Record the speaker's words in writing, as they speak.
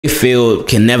Mayfield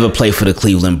can never play for the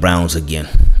Cleveland Browns again.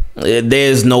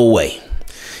 There's no way.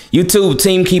 YouTube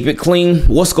team, keep it clean.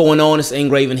 What's going on? It's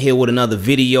Ingraven here with another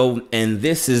video, and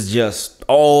this is just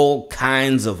all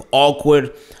kinds of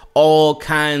awkward, all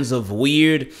kinds of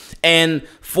weird. And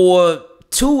for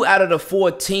 2 out of the 4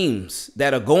 teams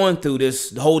that are going through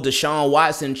this whole Deshaun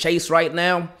Watson chase right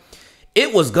now,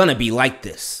 it was gonna be like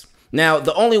this. Now,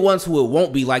 the only ones who it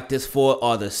won't be like this for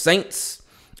are the Saints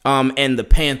and the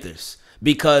Panthers,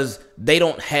 because they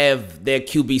don't have their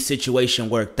QB situation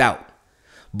worked out.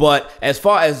 But as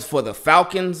far as for the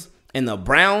Falcons and the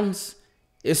Browns,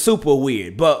 it's super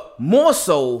weird. But more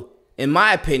so, in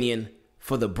my opinion,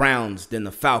 for the Browns than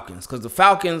the Falcons. Because the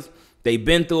Falcons, they've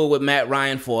been through it with Matt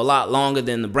Ryan for a lot longer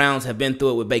than the Browns have been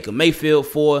through it with Baker Mayfield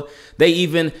for. They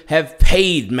even have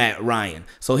paid Matt Ryan.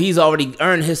 So he's already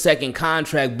earned his second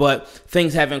contract, but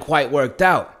things haven't quite worked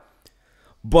out.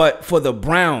 But for the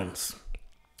Browns,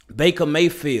 Baker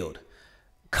Mayfield,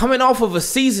 coming off of a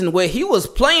season where he was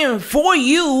playing for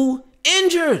you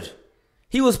injured.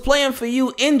 He was playing for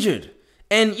you injured.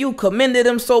 And you commended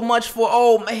him so much for,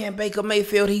 oh man, Baker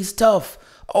Mayfield, he's tough.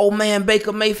 Oh man,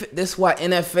 Baker Mayfield. This is why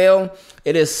NFL,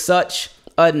 it is such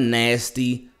a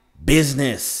nasty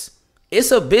business.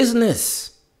 It's a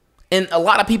business. And a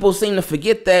lot of people seem to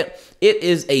forget that it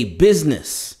is a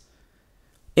business.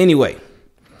 Anyway,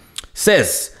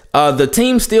 says, the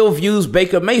team still views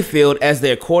Baker Mayfield as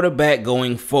their quarterback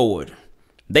going forward.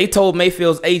 They told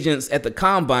Mayfield's agents at the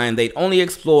Combine they'd only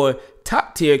explore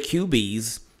top-tier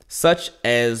QBs such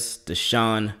as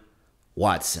Deshaun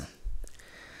Watson.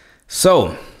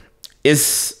 So,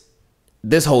 this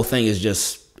whole thing is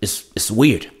just, it's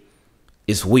weird.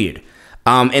 It's weird.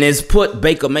 And it's put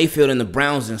Baker Mayfield and the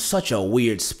Browns in such a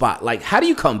weird spot. Like, how do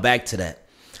you come back to that?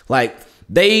 Like,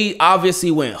 they obviously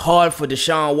went hard for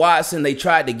Deshaun Watson. They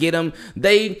tried to get him.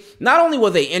 They not only were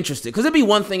they interested, because it'd be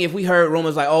one thing if we heard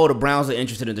rumors like, oh, the Browns are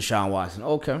interested in Deshaun Watson.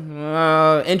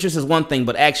 Okay. Interest is one thing,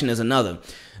 but action is another.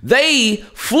 They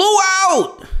flew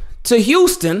out to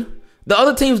Houston. The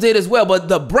other teams did as well, but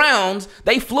the Browns,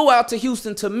 they flew out to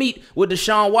Houston to meet with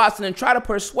Deshaun Watson and try to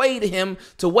persuade him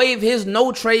to waive his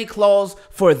no-trade clause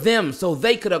for them so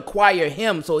they could acquire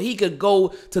him so he could go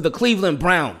to the Cleveland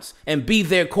Browns and be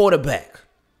their quarterback.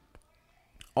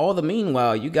 All the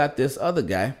meanwhile, you got this other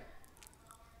guy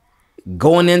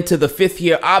going into the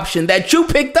 5th-year option that you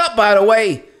picked up, by the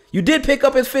way. You did pick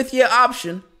up his 5th-year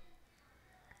option.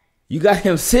 You got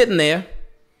him sitting there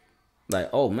like,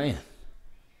 oh, man,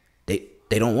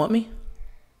 they don't want me?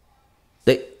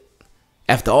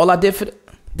 After all I did for them,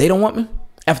 they don't want me?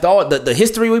 After all the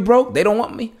history we broke, they don't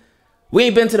want me? We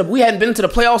hadn't been to the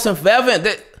playoffs in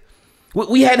forever.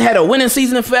 We hadn't had a winning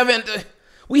season in forever.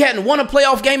 We hadn't won a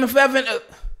playoff game in forever.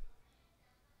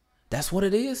 That's what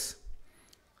it is.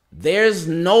 There's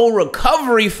no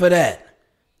recovery for that.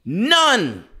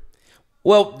 None.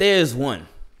 Well, there's one.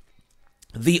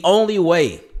 The only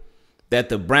way that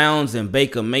the Browns and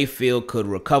Baker Mayfield could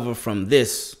recover from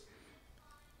this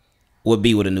would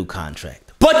be with a new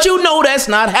contract. But you know that's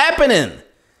not happening.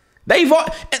 That's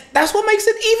what makes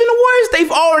it even worse.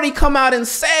 They've already come out and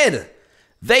said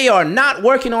they are not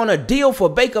working on a deal for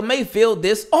Baker Mayfield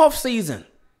this offseason.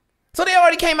 So they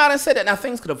already came out and said that. Now,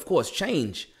 things could, of course,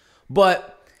 change.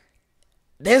 But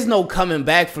there's no coming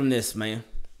back from this, man.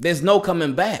 There's no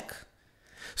coming back.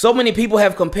 So many people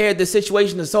have compared this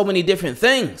situation to so many different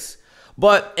things.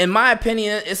 But in my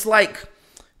opinion, it's like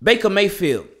Baker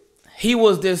Mayfield. He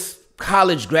was this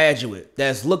college graduate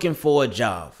that's looking for a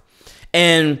job.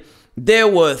 And there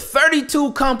were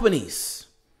 32 companies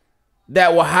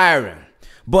that were hiring.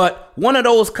 But one of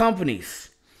those companies,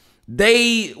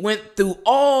 they went through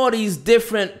all these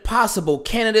different possible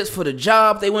candidates for the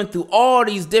job. They went through all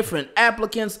these different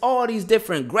applicants, all these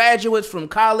different graduates from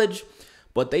college,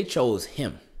 but they chose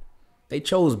him. They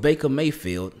chose Baker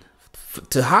Mayfield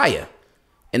to hire.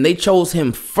 And they chose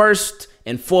him first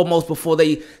and foremost before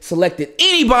they selected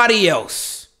anybody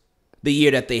else the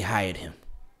year that they hired him.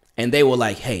 And they were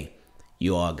like, hey,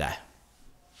 you're our guy.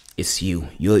 It's you.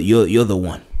 You're the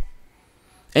one.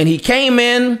 And he came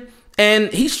in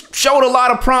and he showed a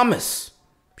lot of promise.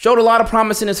 Showed a lot of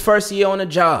promise in his first year on the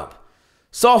job.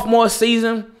 Sophomore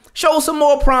season, showed some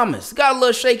more promise. Got a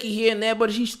little shaky here and there,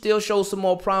 but he still showed some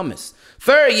more promise.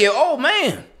 3rd year, oh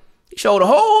man, he showed a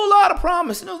whole lot of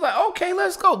promise. And it was like, okay,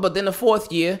 let's go. But then the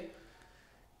 4th year,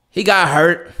 he got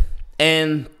hurt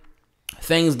and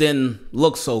things didn't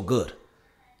look so good.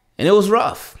 And it was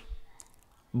rough.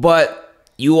 But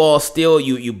you all still,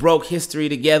 you broke history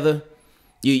together.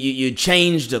 You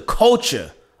changed the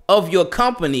culture of your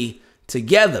company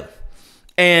together.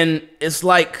 And it's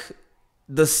like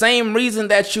the same reason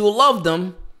that you loved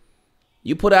them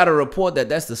you put out a report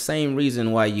that's the same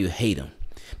reason why you hate him.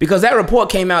 Because that report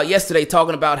came out yesterday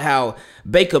talking about how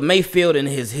Baker Mayfield and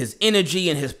his energy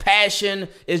and his passion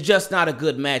is just not a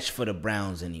good match for the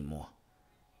Browns anymore.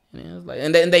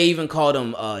 And they even called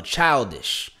him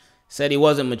childish. Said he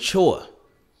wasn't mature.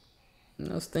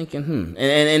 And I was thinking,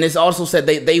 And it's also said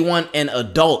they want an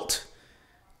adult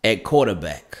at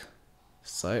quarterback.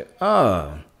 It's like,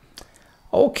 oh,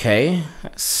 okay.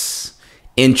 That's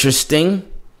interesting.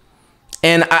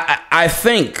 And I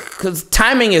think, because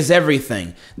timing is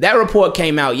everything. That report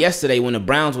came out yesterday when the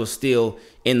Browns were still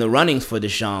in the runnings for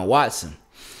Deshaun Watson.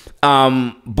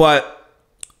 But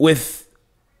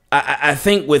I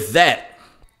think with that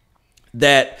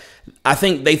I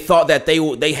think they thought that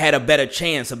they had a better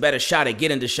chance, a better shot at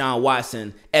getting Deshaun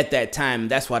Watson at that time.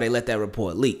 That's why they let that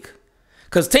report leak.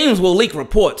 Because teams will leak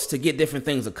reports to get different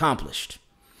things accomplished.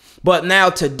 But now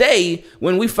today,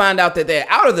 when we find out that they're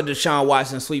out of the Deshaun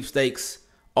Watson sweepstakes,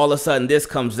 all of a sudden this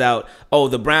comes out. Oh,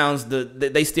 the Browns,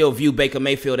 they still view Baker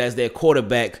Mayfield as their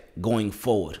quarterback going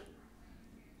forward.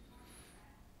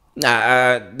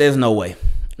 There's no way.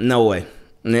 No way.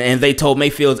 And they told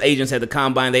Mayfield's agents at the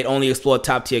Combine they'd only explore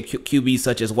top-tier QBs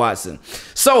such as Watson.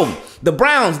 So the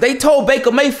Browns, they told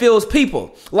Baker Mayfield's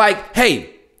people, like,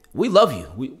 hey, we love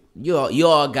you. You're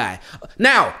our guy.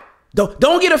 Now,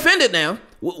 don't get offended now.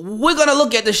 We're going to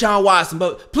look at Deshaun Watson,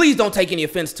 but please don't take any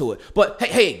offense to it. But,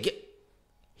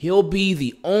 he'll be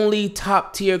the only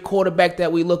top-tier quarterback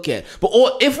that we look at.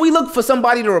 Or if we look for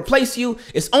somebody to replace you,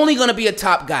 it's only going to be a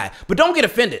top guy. But don't get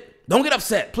offended. Don't get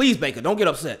upset. Please, Baker, don't get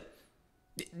upset.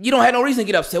 You don't have no reason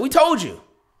to get upset. We told you.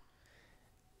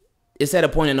 It's at a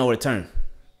point of no return.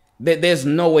 There's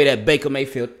no way that Baker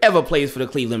Mayfield ever plays for the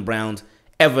Cleveland Browns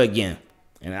ever again.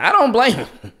 And I don't blame him.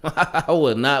 I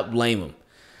would not blame him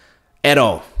at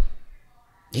all.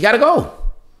 He got to go.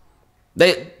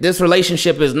 This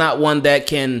relationship is not one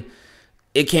that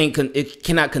it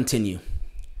cannot continue.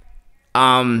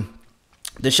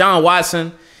 Deshaun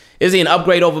Watson, is he an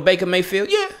upgrade over Baker Mayfield?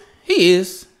 Yeah, he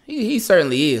is. He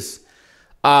certainly is.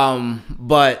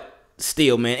 But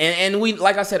still, man, and we,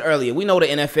 like I said earlier, we know the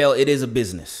NFL, it is a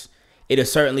business. It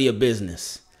is certainly a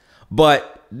business.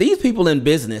 But these people in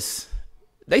business,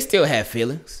 they still have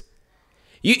feelings.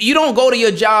 You don't go to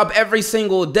your job every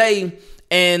single day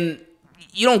and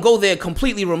you don't go there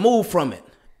completely removed from it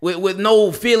with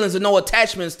no feelings and no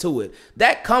attachments to it.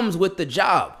 That comes with the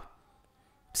job.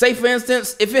 Say, for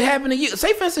instance, if it happened to you,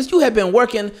 say, for instance, you have been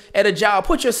working at a job.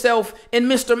 Put yourself in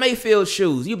Mr. Mayfield's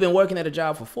shoes. You've been working at a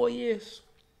job for 4 years.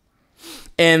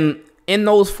 And in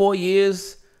those 4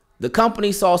 years, the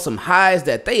company saw some highs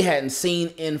that they hadn't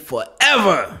seen in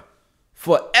forever.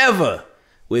 Forever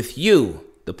with you,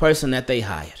 the person that they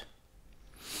hired.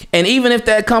 And even if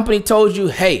that company told you,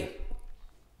 hey,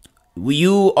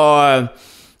 you're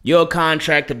a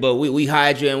contractor, but we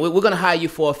hired you and we're going to hire you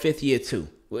for a 5th year too.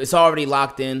 It's already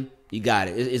locked in. You got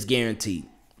it. It's guaranteed.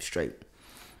 Straight.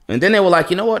 And then they were like,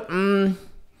 you know what?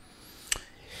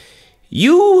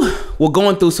 You were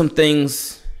going through some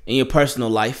things in your personal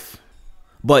life,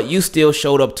 but you still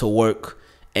showed up to work.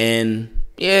 And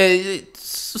yeah,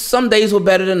 some days were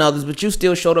better than others, but you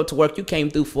still showed up to work. You came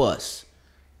through for us.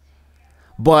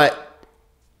 But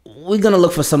we're going to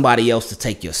look for somebody else to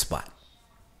take your spot.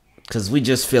 Because we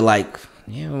just feel like,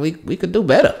 yeah, we could do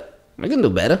better. We can do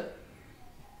better.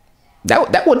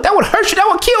 That would hurt you. That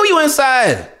would kill you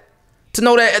inside. To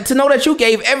know that you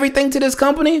gave everything to this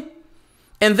company.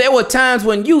 And there were times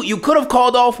when you could have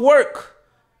called off work.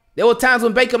 There were times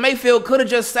when Baker Mayfield could have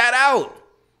just sat out.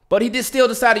 But he still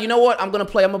decided, you know what? I'm going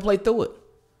to play through it.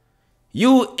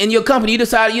 You in your company, you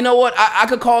decided, you know what? I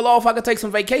could call off. I could take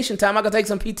some vacation time. I could take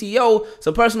some PTO,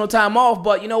 some personal time off.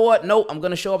 But you know what? No, I'm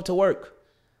going to show up to work.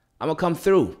 I'm going to come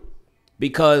through.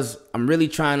 Because I'm really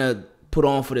trying to put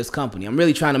on for this company. I'm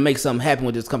really trying to make something happen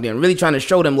with this company. I'm really trying to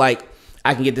show them, like,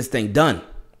 I can get this thing done.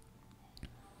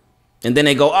 And then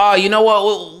they go, oh, you know what?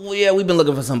 Well, yeah, we've been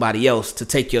looking for somebody else to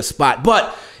take your spot.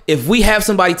 But if we have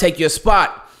somebody take your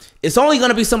spot, it's only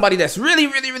going to be somebody that's really,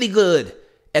 really, really good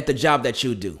at the job that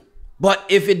you do. But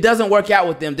if it doesn't work out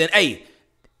with them, then, hey,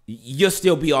 you'll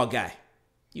still be our guy.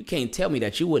 You can't tell me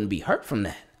that you wouldn't be hurt from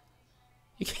that.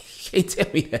 You can't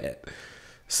tell me that.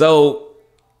 So,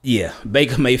 yeah,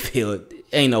 Baker Mayfield,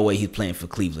 ain't no way he's playing for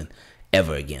Cleveland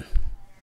ever again.